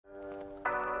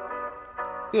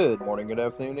Good morning, good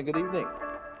afternoon, and good evening.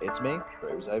 It's me,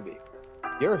 Braves IV.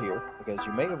 You're here because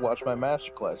you may have watched my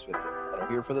masterclass video and are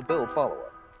here for the build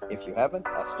follow-up. If you haven't,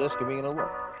 I suggest giving it a look.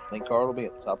 Link card will be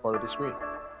at the top part of the screen.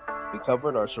 We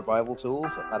covered our survival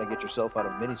tools and how to get yourself out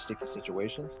of many sticky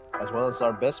situations, as well as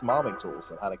our best mobbing tools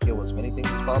and how to kill as many things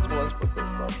as possible as quickly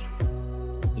as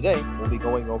possible. Today, we'll be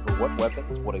going over what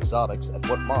weapons, what exotics, and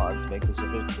what mods make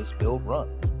this build run,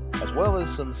 as well as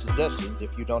some suggestions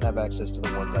if you don't have access to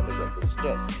the ones I directly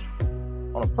suggest.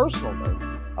 On a personal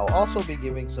note, I'll also be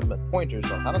giving some pointers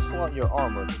on how to slot your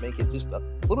armor to make it just a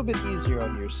little bit easier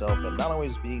on yourself and not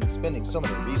always be spending so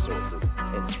many resources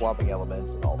in swapping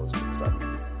elements and all this good stuff.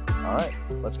 Alright,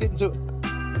 let's get into it.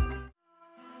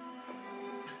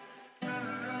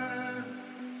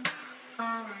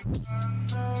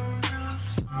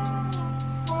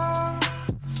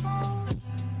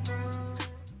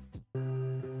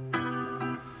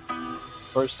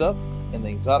 First up, in the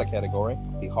exotic category,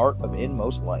 the Heart of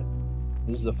Inmost Light.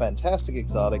 This is a fantastic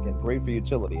exotic and great for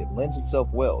utility. It lends itself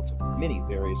well to many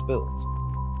various builds.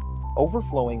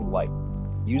 Overflowing Light.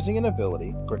 Using an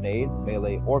ability, grenade,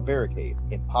 melee, or barricade,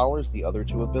 empowers the other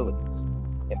two abilities.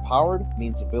 Empowered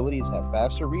means abilities have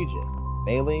faster regen,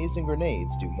 melees and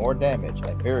grenades do more damage,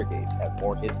 and barricades have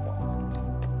more hit points.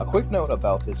 A quick note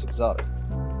about this exotic.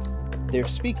 They're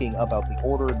speaking about the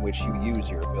order in which you use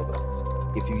your abilities.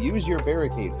 If you use your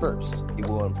barricade first, you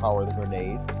will empower the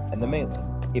grenade and the melee.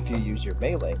 If you use your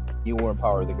melee, you will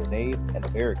empower the grenade and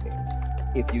the barricade.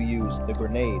 If you use the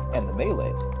grenade and the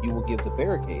melee, you will give the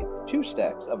barricade 2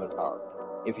 stacks of empowerment.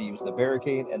 If you use the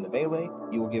barricade and the melee,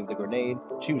 you will give the grenade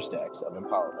 2 stacks of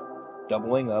empowerment,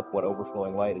 doubling up what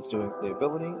Overflowing Light is doing for the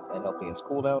ability and helping its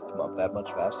cooldown come up that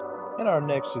much faster. And our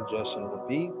next suggestion would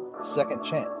be the Second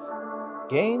Chance.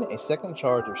 Gain a second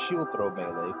charge of shield throw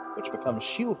melee, which becomes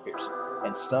shield piercing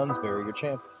and stuns barrier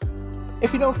champions.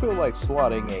 If you don't feel like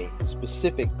slotting a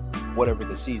specific whatever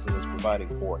the season is providing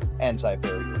for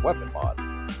anti-barrier weapon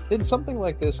mod, then something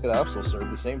like this could also serve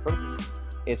the same purpose.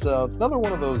 It's another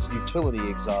one of those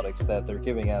utility exotics that they're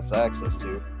giving us access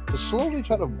to slowly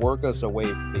try to work us away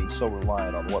from being so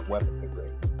reliant on what weapon we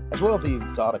bring, as well as the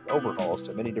exotic overhauls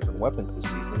to many different weapons this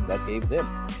season that gave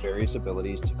them various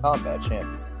abilities to combat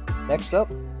champions. Next up,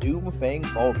 Doomfang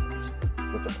Pauldrons,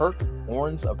 with the perk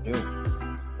Horns of Doom.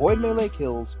 Void melee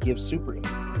kills give super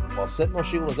immunity. While Sentinel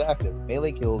Shield is active,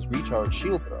 melee kills recharge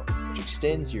shield throw, which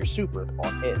extends your super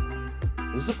on hit.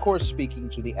 This is of course speaking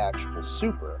to the actual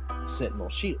super, Sentinel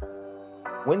Shield.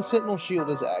 When Sentinel Shield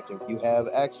is active, you have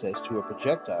access to a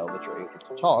projectile that you're able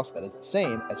to toss that is the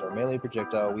same as our melee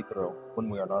projectile we throw when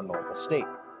we are in our normal state.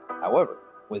 However,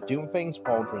 with Doomfang's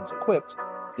Pauldrons equipped,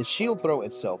 the shield throw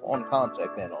itself on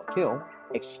contact and on kill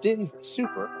extends the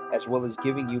super, as well as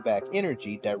giving you back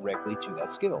energy directly to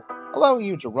that skill, allowing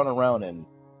you to run around and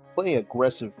play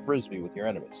aggressive frisbee with your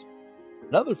enemies.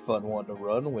 Another fun one to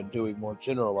run when doing more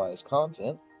generalized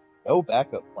content, no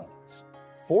backup plans.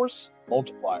 Force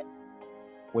Multiplier.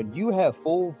 When you have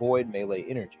full void melee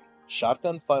energy,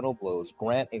 Shotgun Final Blows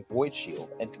grant a void shield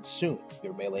and consume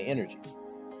your melee energy.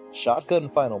 Shotgun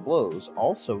Final Blows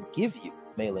also give you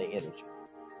melee energy.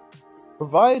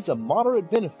 Provides a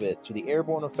moderate benefit to the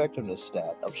airborne effectiveness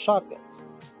stat of shotguns,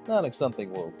 not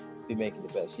something we'll be making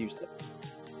the best use of.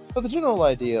 But the general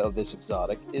idea of this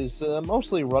exotic is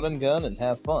mostly run and gun and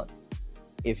have fun.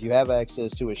 If you have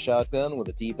access to a shotgun with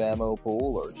a deep ammo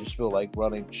pool or just feel like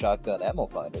running shotgun ammo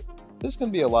finder, this can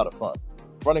be a lot of fun.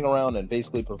 Running around and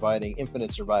basically providing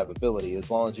infinite survivability as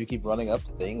long as you keep running up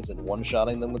to things and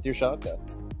one-shotting them with your shotgun.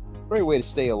 Great way to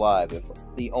stay alive if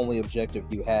the only objective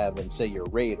you have in, say, your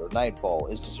raid or nightfall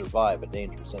is to survive a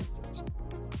dangerous instance.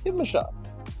 Give them a shot.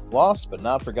 Lost but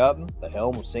not forgotten, the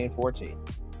Helm of Saint 14.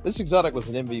 This exotic was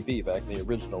an MVP back in the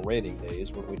original raiding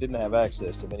days when we didn't have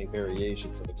access to many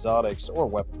variations of exotics or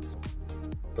weapons.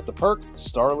 With the perk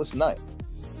Starless Night,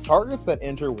 targets that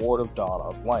enter Ward of Dawn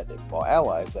are blinded, while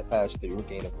allies that pass through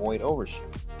gain a Void Overshoot.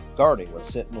 Guarding with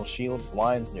Sentinel Shield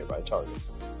blinds nearby targets.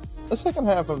 The second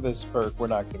half of this perk we're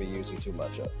not going to be using too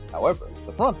much of. However,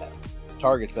 the front half,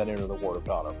 targets that enter the Ward of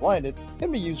Dawn are blinded,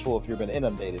 can be useful if you've been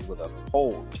inundated with a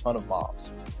whole ton of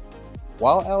mobs.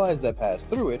 While allies that pass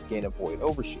through it gain a Void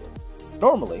Overshield.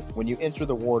 Normally, when you enter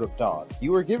the Ward of Dawn,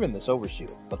 you are given this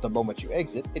Overshield, but the moment you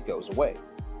exit, it goes away.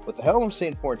 With the Helm of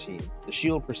Saint 14, the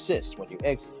shield persists when you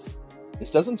exit. This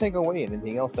doesn't take away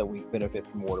anything else that we benefit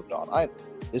from Ward of Dawn either.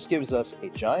 This gives us a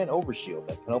giant overshield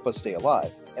that can help us stay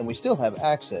alive, and we still have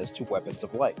access to weapons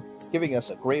of light, giving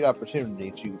us a great opportunity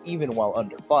to, even while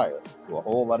under fire, do a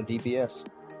whole lot of DPS.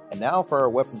 And now for our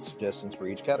weapon suggestions for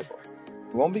each category.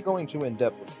 We won't be going too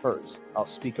in-depth with the perks. I'll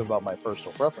speak about my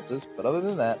personal preferences, but other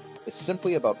than that, It's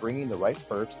simply about bringing the right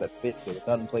perks that fit the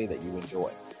gunplay that you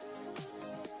enjoy.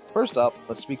 First up,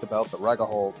 let's speak about the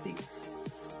Ragahol D.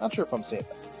 Not sure if I'm saying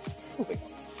that. Moving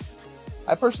on.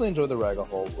 I personally enjoy the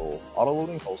Ragahol roll,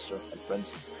 auto-loading holster, and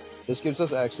frenzy. This gives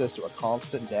us access to a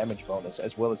constant damage bonus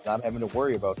as well as not having to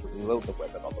worry about to reload the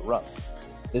weapon on the run.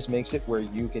 This makes it where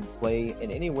you can play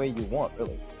in any way you want,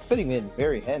 really, fitting in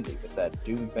very handy with that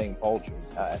Doomfang Pauldron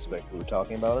aspect we were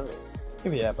talking about earlier.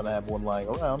 If you happen to have one lying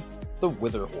around, the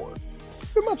Wither Horde.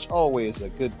 Pretty much always a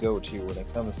good go-to when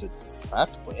it comes to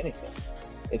practically anything.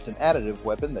 It's an additive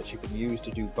weapon that you can use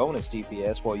to do bonus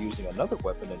DPS while using another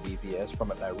weapon and DPS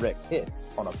from a direct hit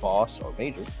on a boss or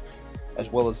major, as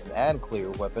well as an ad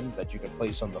clear weapon that you can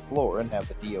place on the floor and have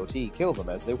the DOT kill them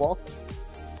as they walk.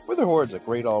 Wither Horde's a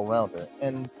great all-rounder,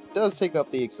 and does take up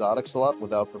the exotic slot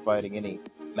without providing any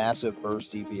massive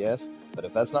burst DPS, but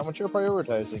if that's not what you're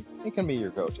prioritizing, it can be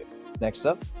your go-to. Next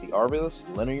up, the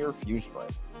Arbalest Linear Fusion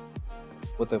Rifle.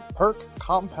 With a perk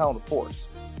Compound Force,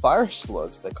 fire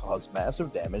slugs that cause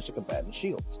massive damage to combatant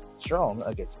shields, strong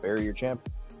against barrier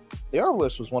champions. The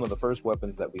Arbalest was one of the first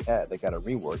weapons that we had that got a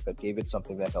rework that gave it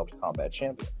something that helped combat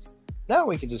champions. Now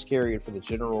we can just carry it for the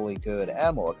generally good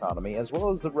ammo economy as well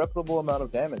as the reputable amount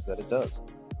of damage that it does,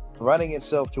 providing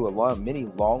itself to a lot of many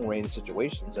long-range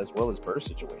situations as well as burst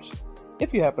situations.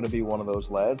 If you happen to be one of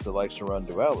those lads that likes to run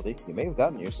duality, you may have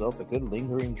gotten yourself a good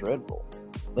Lingering Dread roll.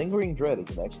 Lingering Dread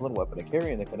is an excellent weapon to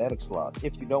carry in the kinetic slot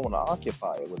if you don't want to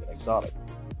occupy it with an exotic.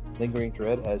 Lingering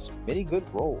Dread has many good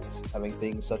rolls, having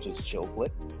things such as Chill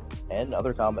Flick and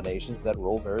other combinations that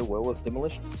roll very well with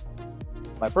Demolitionist.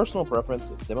 My personal preference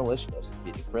is Demolitionist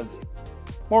beating Frenzy.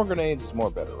 More grenades is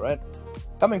more better, right?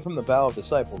 Coming from the Vow of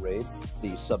Disciple raid,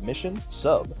 the Submission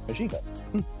Machine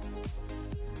Gun.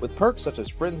 With perks such as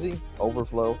Frenzy,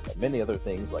 Overflow, and many other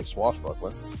things like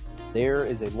Swashbuckler, there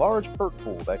is a large perk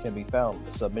pool that can be found in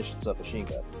the Submission Submachine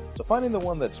Gun, so finding the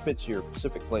one that fits your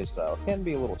specific playstyle can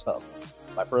be a little tough.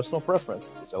 My personal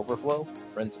preference is Overflow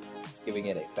Frenzy, giving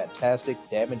it a fantastic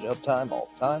damage uptime all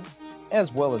the time,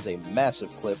 as well as a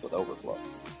massive clip with Overflow.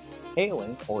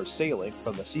 Hailing or sailing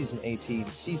from the Season 18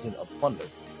 Season of Plunder,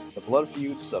 the Blood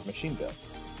Feud Submachine Gun.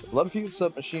 The Blood Feud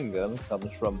Submachine Gun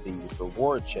comes from the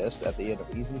reward chest at the end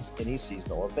of any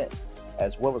seasonal event,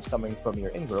 as well as coming from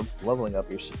your Ingram leveling up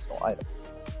your seasonal item.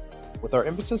 With our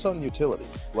emphasis on utility,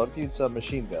 Blood Feud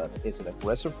Submachine Gun is an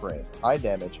aggressive frame, high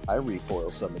damage, high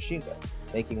recoil submachine gun,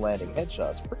 making landing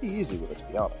headshots pretty easy with it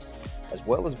to be honest, as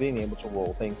well as being able to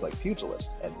roll things like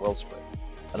Pugilist and Wellspring.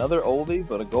 Another oldie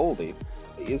but a goldie,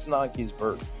 the Izanagi's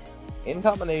Burden. In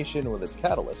combination with its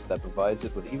catalyst that provides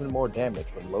it with even more damage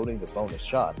when loading the bonus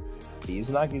shot, the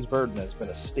Izanagi's Burden has been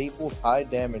a stapled high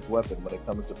damage weapon when it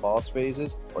comes to boss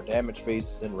phases or damage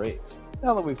phases in raids.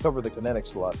 Now that we've covered the kinetic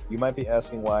slot, you might be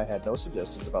asking why I had no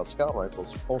suggestions about scout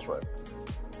rifles or pulse rifles.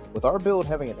 With our build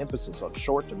having an emphasis on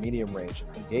short to medium range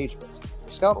engagements,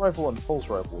 the scout rifle and pulse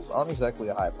rifles aren't exactly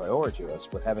a high priority to us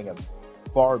with having a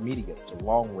far medium to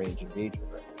long range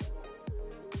engagement range.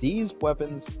 These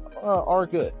weapons are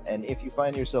good, and if you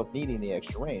find yourself needing the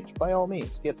extra range, by all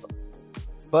means, get them.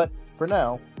 But for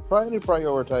now, try to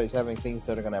prioritize having things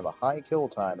that are going to have a high kill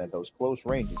time at those close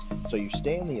ranges, so you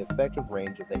stay in the effective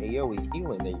range of the AoE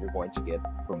healing that you're going to get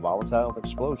from volatile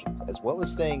explosions, as well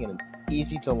as staying in an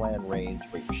easy to land range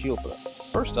for your shield throw.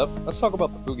 First up, let's talk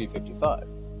about the Fugi 55.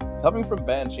 Coming from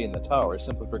Banshee in the tower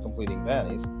simply for completing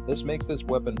Bannies, this makes this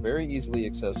weapon very easily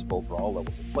accessible for all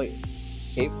levels of players,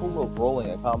 capable of rolling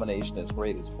a combination as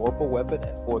great as Vorpal Weapon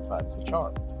and 4 times the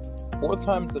Charm. 4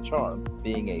 times the Charm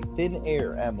being a thin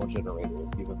air ammo generator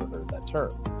if you've ever heard that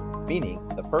term, meaning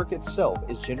the perk itself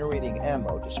is generating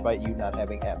ammo despite you not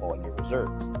having ammo in your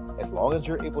reserves. As long as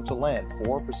you're able to land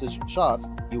 4 precision shots,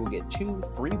 you will get 2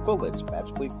 free bullets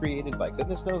magically created by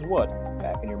goodness knows what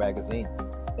back in your magazine.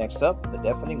 Next up, the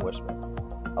Deafening Whisper,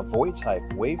 a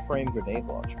void-type wave-frame grenade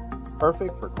launcher,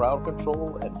 perfect for crowd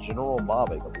control and general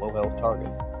mobbing of low-health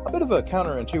targets. A bit of a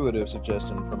counterintuitive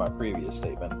suggestion from my previous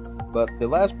statement, but the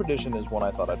last prediction is one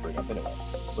I thought I'd bring up anyway.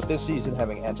 With this season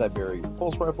having anti-barrier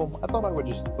pulse rifle, I thought I would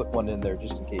just put one in there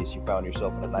just in case you found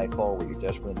yourself in a nightfall where you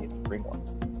desperately needed to bring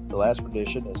one. The last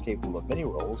prediction is capable of many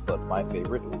rolls, but my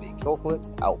favorite would be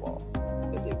Killclip Outlaw.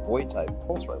 It is a void-type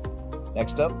pulse rifle.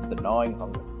 Next up, the Gnawing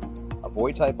Hunger. A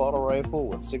void-type auto rifle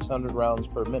with 600 rounds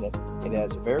per minute, it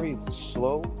has a very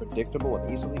slow, predictable,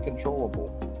 and easily controllable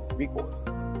recoil.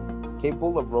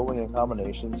 Capable of rolling in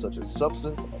combinations such as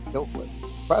Substance and Killclip,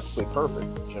 practically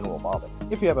perfect for general mobbing.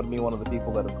 If you happen to be one of the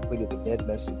people that have completed the Dead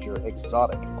Messenger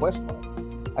exotic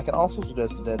questline, I can also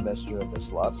suggest the Dead Messenger in this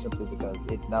slot simply because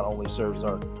it not only serves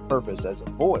our purpose as a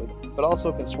void, but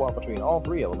also can swap between all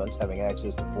 3 elements having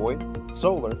access to void,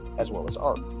 solar, as well as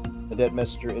arc. The Dead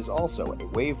Messenger is also a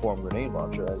waveform grenade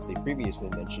launcher, as the previously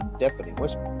mentioned Deafening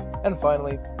Whisper. And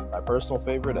finally, my personal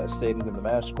favorite, as stated in the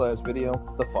Masterclass video,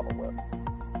 the Funnel Web.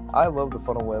 I love the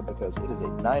Funnel Web because it is a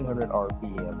 900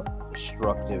 RPM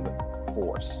destructive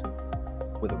force.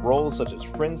 With roles such as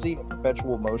Frenzy and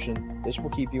Perpetual Motion, this will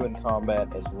keep you in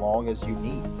combat as long as you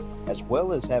need, as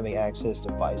well as having access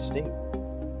to Vice Sting.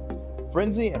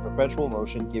 Frenzy and Perpetual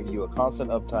Motion give you a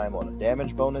constant uptime on a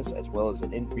damage bonus as well as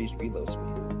an increased reload speed.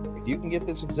 If you can get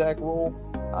this exact role,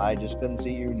 I just couldn't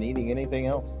see you needing anything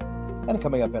else. And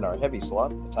coming up in our heavy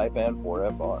slot, the Taipan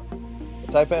 4FR.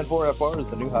 The Taipan 4FR is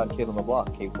the new hot kid on the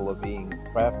block, capable of being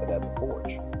crafted at the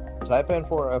forge. The Taipan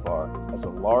 4FR has a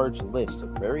large list of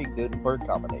very good perk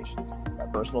combinations, my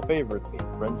personal favorite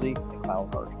being Frenzy and Clown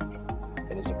Cartridge.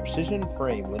 It is a precision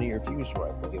frame linear fuse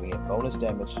rifle, giving it bonus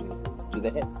damage to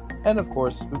the hit. And of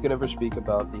course, who could ever speak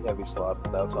about the heavy slot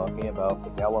without talking about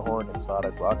the Galahorn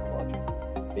exotic rocket launcher?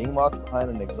 Being locked behind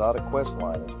an exotic quest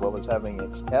line, as well as having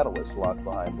its catalyst locked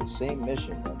behind the same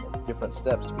mission and the different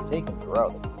steps to be taken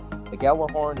throughout it. The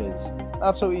Galahorn is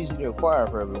not so easy to acquire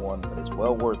for everyone, but it's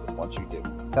well worth it once you do.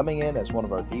 Coming in as one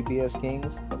of our DPS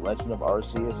kings, the Legend of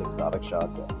Arceus exotic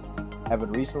shotgun.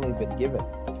 Having recently been given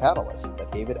a catalyst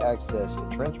that gave it access to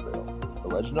Trench Barrel, the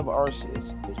Legend of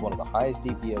Arceus is one of the highest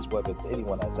DPS weapons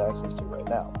anyone has access to right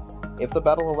now. If the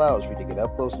battle allows you to get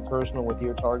up close and personal with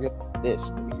your target, this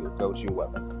will be your go-to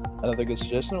weapon. Another good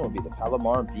suggestion would be the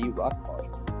Palomar B rocket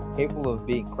launcher. Capable of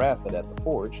being crafted at the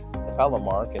forge, the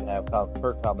Palomar can have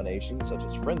perk combinations such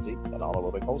as Frenzy and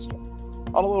Auto-Loading Holster.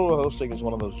 Auto-Loading Holster is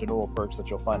one of those general perks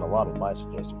that you'll find a lot in my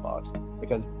suggested box,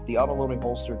 because the Auto-Loading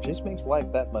Holster just makes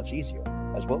life that much easier,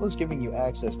 as well as giving you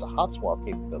access to hot swap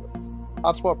capabilities.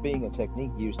 Hot swap being a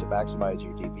technique used to maximize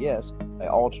your DPS by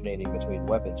alternating between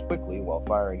weapons quickly while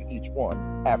firing each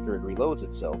one after it reloads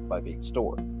itself by being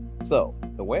stored. So,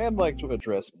 the way I'd like to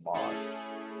address mods.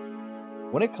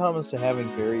 When it comes to having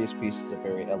various pieces of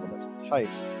various elemental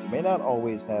types, you may not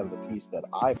always have the piece that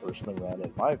I personally ran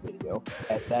in my video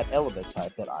as that element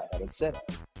type that I had it set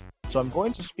as. So I'm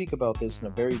going to speak about this in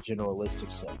a very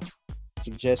generalistic sense,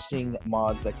 suggesting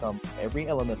mods that come from every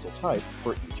elemental type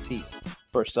for each piece.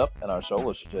 First up, in our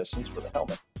solo suggestions for the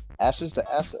helmet, Ashes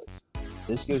to Assets.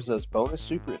 This gives us bonus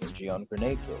super energy on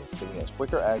grenade kills, giving us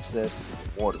quicker access to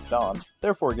the Ward of Dawn,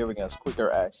 therefore giving us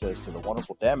quicker access to the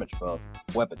wonderful damage buff,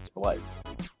 Weapons of Light.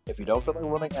 If you don't feel like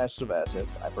running Ashes of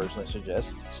Assets, I personally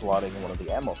suggest slotting one of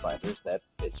the ammo finders that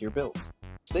fits your build.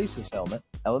 Stasis Helmet,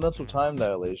 Elemental Time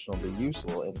Dilation will be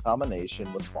useful in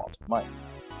combination with Font of Might.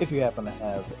 If you happen to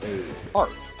have a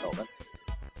Heart Helmet,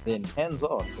 then Hands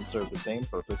On can serve the same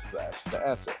purpose as Ashes to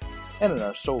Assets. And in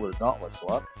our Solar Gauntlet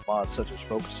slot, mods such as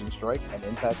Focusing Strike and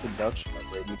Impact Induction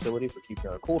are great utility for keeping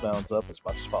our cooldowns up as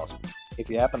much as possible. If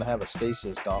you happen to have a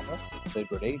Stasis Gauntlet, the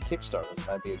Grenade Kickstarter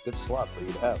might be a good slot for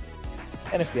you to have.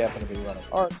 And if you happen to be running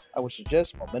Arc, I would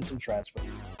suggest Momentum Transfer.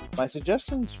 My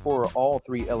suggestions for all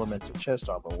three elements of chest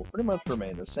armor will pretty much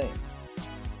remain the same.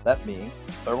 That being,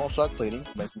 Thermal Shock Plating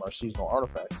to make them our seasonal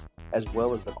artifacts, as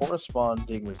well as the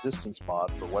corresponding resistance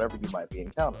mod for whatever you might be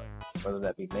encountering, whether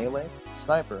that be melee,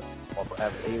 sniper, or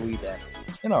perhaps AoE damage.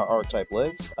 In our Arc-type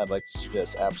legs, I'd like to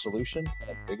suggest Absolution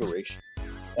and Invigoration.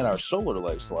 In our Solar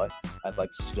leg slot, I'd like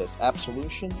to suggest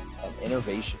Absolution and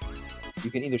Innervation. You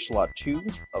can either slot 2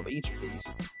 of each of these,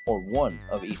 or 1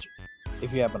 of each.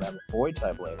 If you happen to have a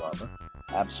Void-type leg armor,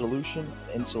 Absolution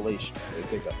and Insulation are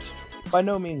great pickups. By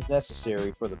no means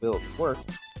necessary for the build to work,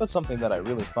 but something that I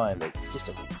really find is just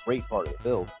a great part of the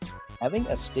build. Having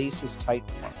a Stasis Titan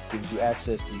mark gives you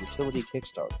access to Utility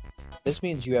Kickstarter. This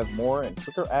means you have more and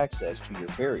quicker access to your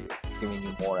barrier, giving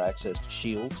you more access to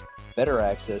shields, better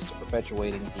access to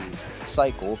perpetuating the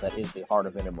cycle that is the Heart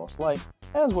of Innermost Light,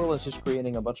 as well as just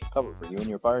creating a bunch of cover for you and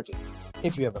your fire team.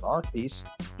 If you have an Arc piece,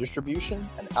 Distribution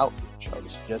and Outreach are the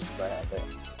suggestions I have there.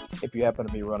 If you happen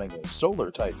to be running a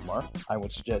Solar Titan mark, I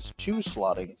would suggest 2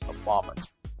 slottings of Bomber.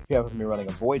 If you happen to be running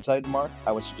a Void Titan mark,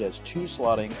 I would suggest 2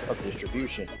 slottings of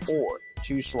Distribution or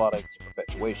 2 slottings of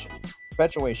Perpetuation.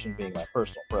 Perpetuation being my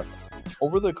personal preference.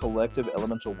 Over the collective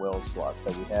elemental well slots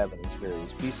that we have in these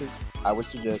various pieces, I would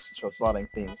suggest slotting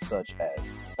things such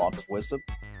as Font of Wisdom,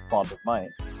 Font of Might,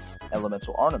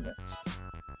 Elemental Ornaments,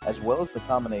 as well as the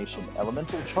combination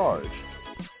Elemental Charge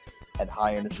and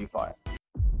High Energy Fire.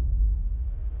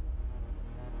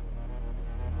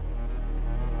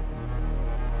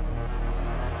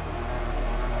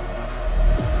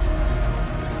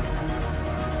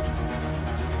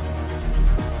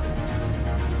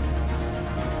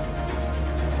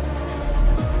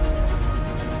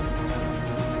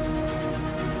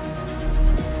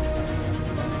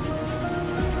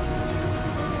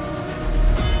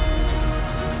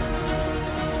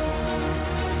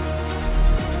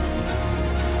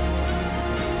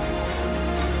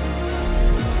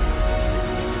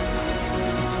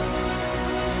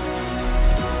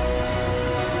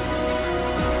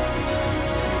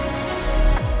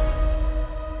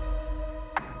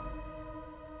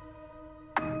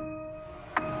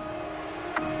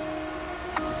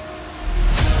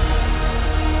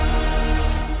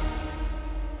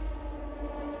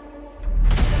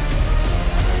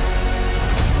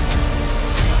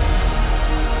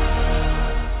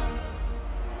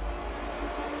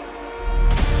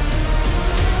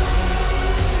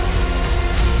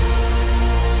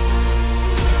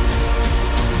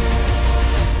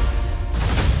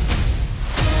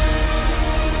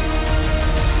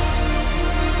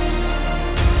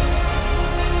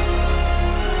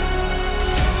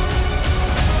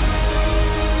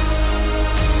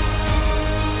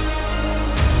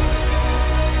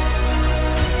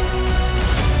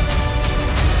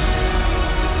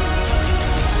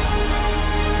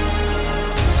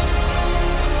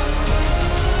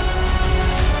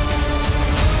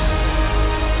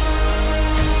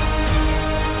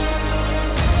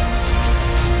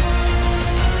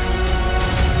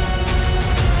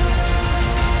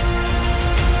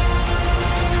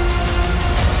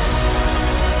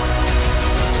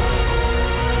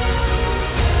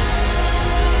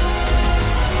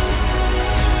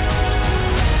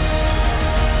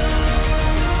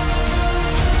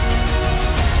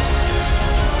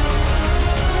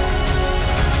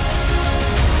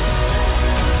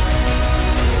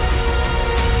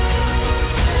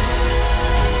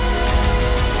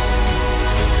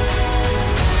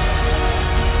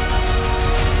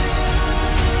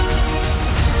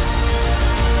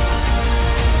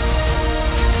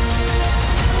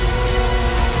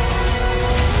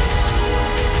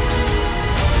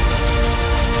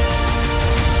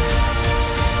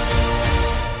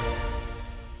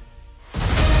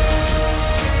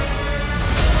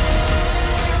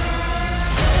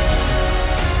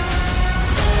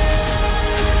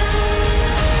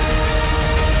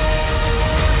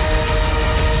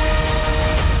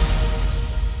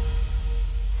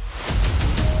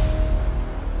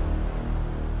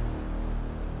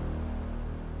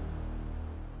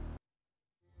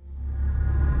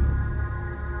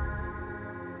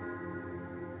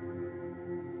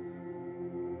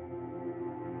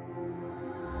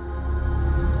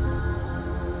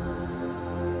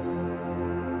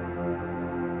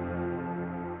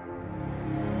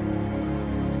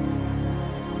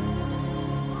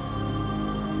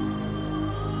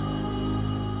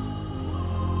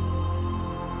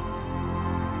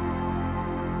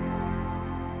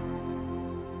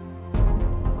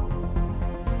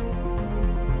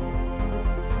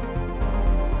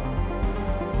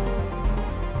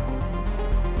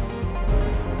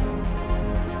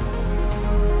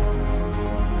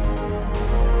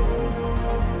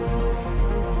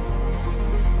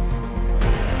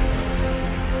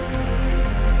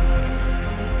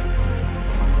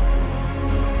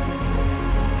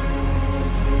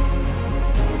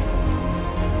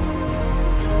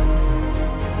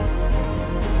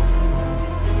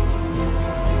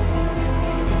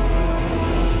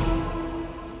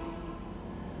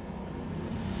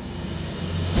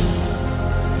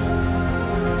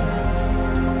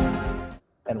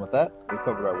 We've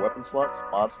covered our weapon slots,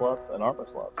 mod slots, and armor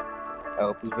slots. I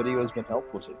hope this video has been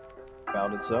helpful to you. If you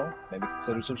found it so, maybe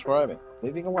consider subscribing,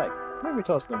 leaving a like, or maybe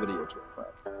tossing the video to a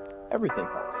friend. Everything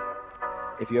helps.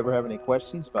 If you ever have any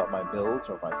questions about my builds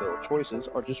or my build choices,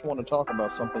 or just want to talk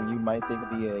about something you might think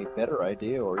would be a better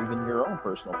idea or even your own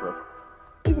personal preference,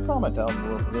 leave a comment down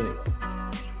below the video.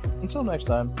 Until next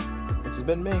time, this has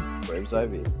been me, Braves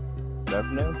IV. Good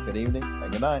afternoon, good evening,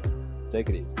 and good night. Take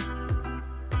it easy.